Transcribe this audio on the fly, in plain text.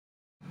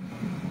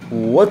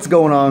What's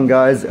going on,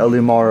 guys?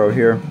 Elimaro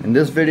here, and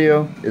this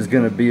video is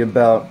going to be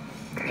about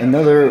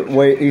another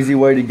easy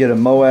way to get a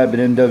MOAB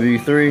in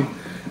MW3,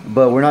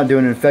 but we're not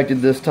doing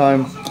infected this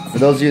time. For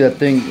those of you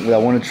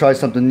that want to try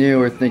something new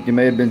or think it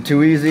may have been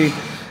too easy,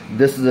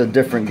 this is a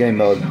different game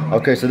mode.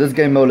 Okay, so this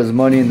game mode is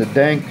Money in the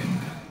Denk.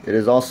 It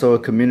is also a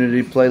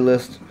community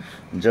playlist,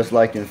 just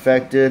like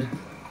infected.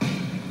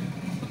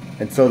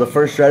 And so the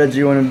first strategy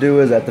you want to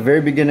do is at the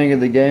very beginning of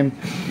the game,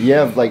 you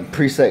have like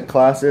preset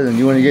classes, and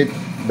you want to get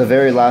the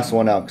very last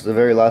one out, because the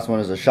very last one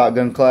is a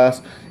shotgun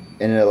class,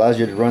 and it allows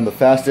you to run the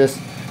fastest.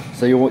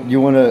 So you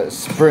want to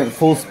sprint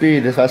full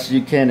speed as fast as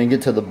you can and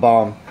get to the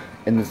bomb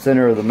in the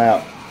center of the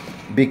map,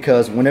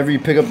 because whenever you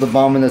pick up the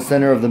bomb in the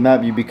center of the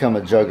map, you become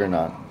a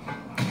juggernaut.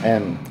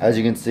 And as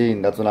you can see,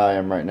 that's what I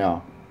am right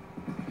now.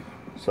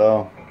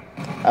 So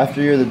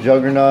after you're the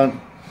juggernaut,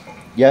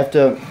 you have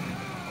to,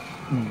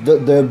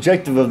 the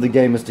objective of the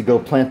game is to go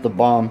plant the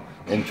bomb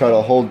and try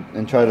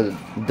to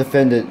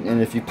defend it,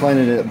 and if you plant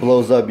it and it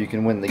blows up, you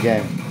can win the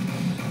game.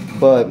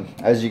 But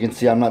as you can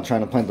see, I'm not trying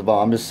to plant the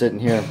bomb. I'm just sitting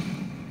here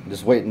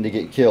just waiting to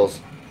get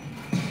kills.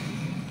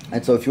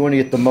 And so if you want to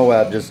get the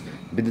MOAB, just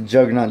be the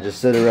juggernaut and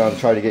just sit around and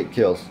try to get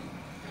kills.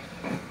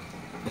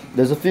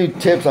 There's a few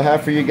tips I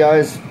have for you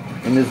guys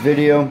in this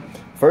video.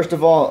 First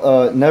of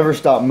all, never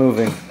stop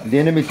moving. The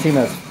enemy team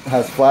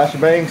has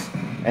flashbangs,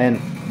 and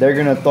they're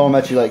gonna throw them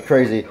at you like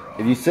crazy.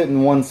 If you sit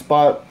in one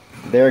spot,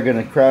 they're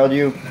gonna crowd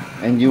you,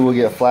 and you will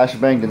get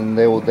flashbanged, and then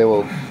they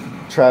will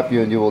trap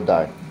you, and you will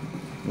die.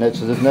 So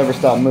just never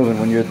stop moving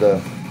when you're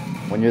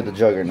the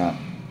juggernaut.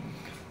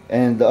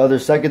 And the other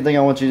second thing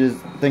I want you to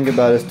think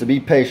about is to be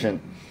patient.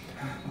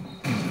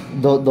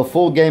 The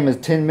full game is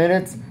 10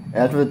 minutes.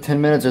 After the 10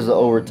 minutes, there's an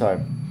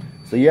overtime.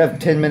 So you have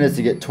 10 minutes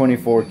to get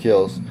 24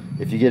 kills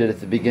if you get it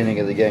at the beginning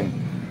of the game.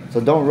 So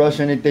don't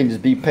rush anything.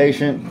 Just be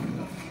patient.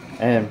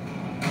 And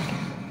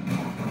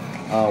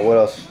what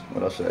else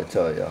should I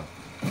tell you?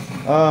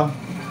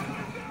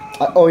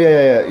 Oh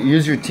yeah.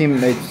 Use your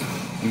teammates.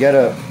 You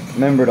gotta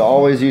remember to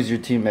always use your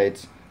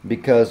teammates,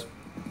 because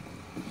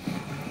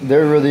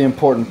they're a really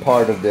important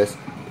part of this.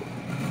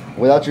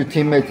 Without your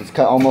teammates, it's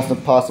almost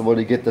impossible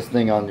to get this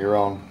thing on your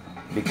own,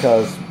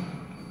 because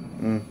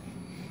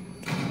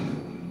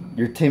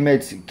your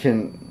teammates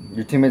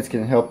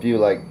can help you.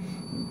 Like,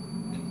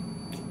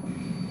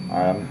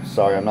 I'm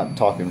sorry, I'm not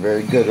talking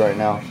very good right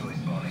now,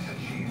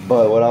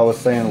 but what I was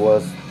saying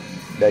was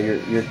that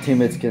your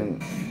teammates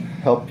can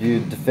help you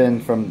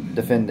defend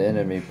the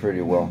enemy pretty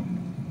well,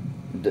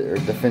 or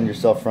defend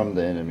yourself from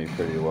the enemy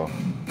pretty well.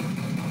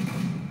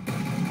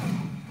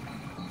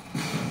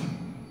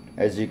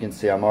 As you can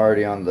see, I'm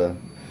already on the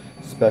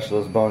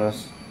specialist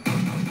bonus.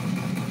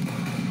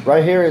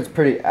 Right here, it's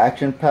pretty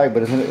action-packed,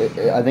 but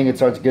I think it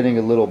starts getting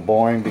a little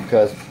boring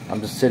because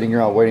I'm just sitting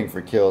around waiting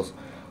for kills.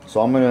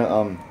 So I'm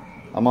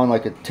on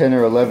like a 10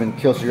 or 11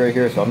 kill streak right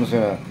here, so I'm just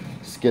gonna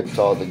skip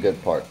to all the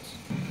good parts.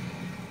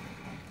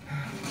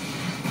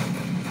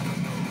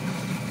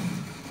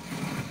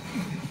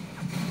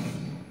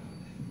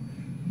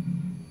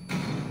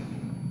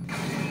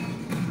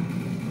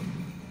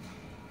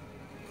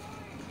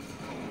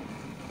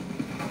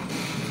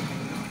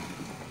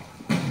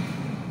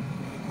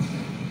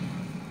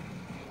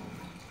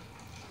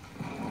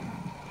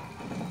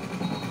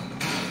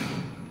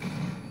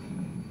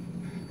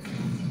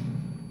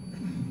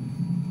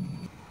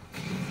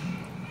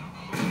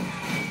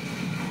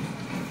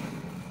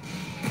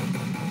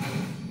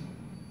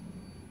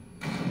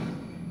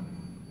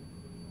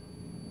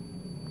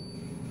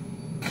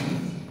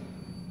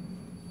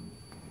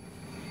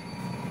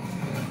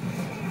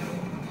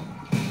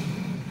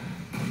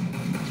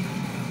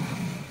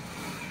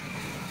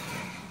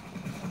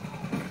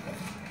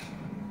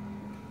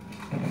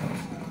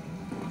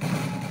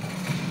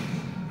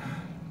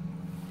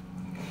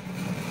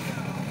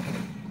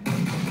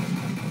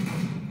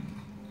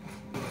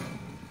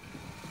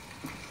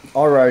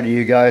 Alrighty,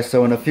 you guys,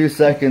 so in a few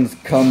seconds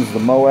comes the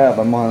MOAB.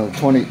 I'm on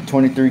a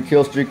 23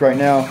 kill streak right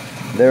now.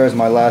 There is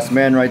my last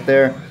man right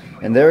there,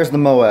 and there's the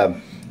MOAB.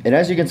 And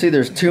as you can see,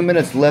 there's 2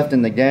 minutes left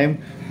in the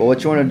game, but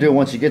what you want to do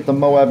once you get the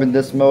MOAB in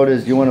this mode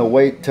is you want to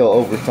wait till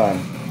overtime.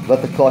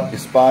 Let the clock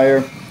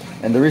expire,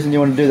 and the reason you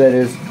want to do that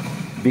is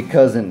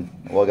because I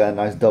got a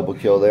nice double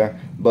kill there,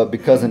 but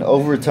because in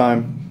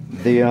overtime,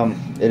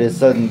 it is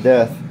sudden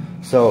death.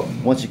 So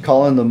once you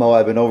call in the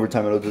MOAB in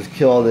overtime, it'll just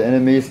kill all the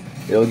enemies.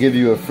 It'll give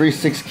you a free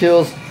 6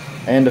 kills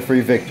and a free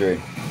victory.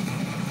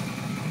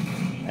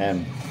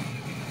 And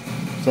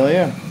so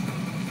yeah,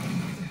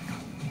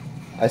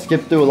 I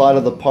skipped through a lot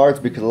of the parts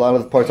because a lot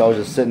of the parts I was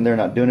just sitting there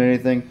not doing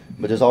anything,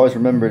 but just always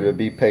remember to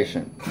be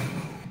patient.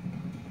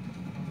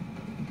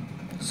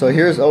 So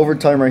here's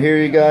overtime right here,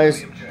 you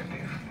guys.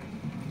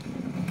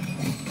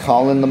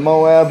 Call in the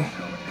MOAB,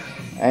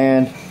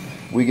 and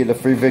we get a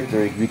free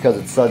victory because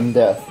it's sudden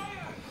death.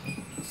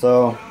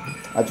 So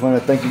I just want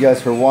to thank you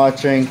guys for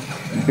watching.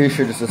 Be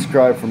sure to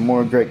subscribe for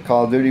more great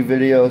Call of Duty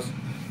videos.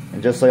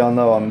 And just so y'all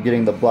know, I'm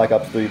getting the Black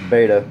Ops 3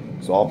 beta,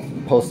 so I'll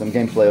post some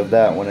gameplay of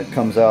that when it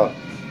comes out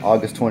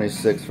August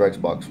 26th for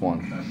Xbox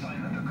One.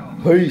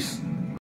 Peace!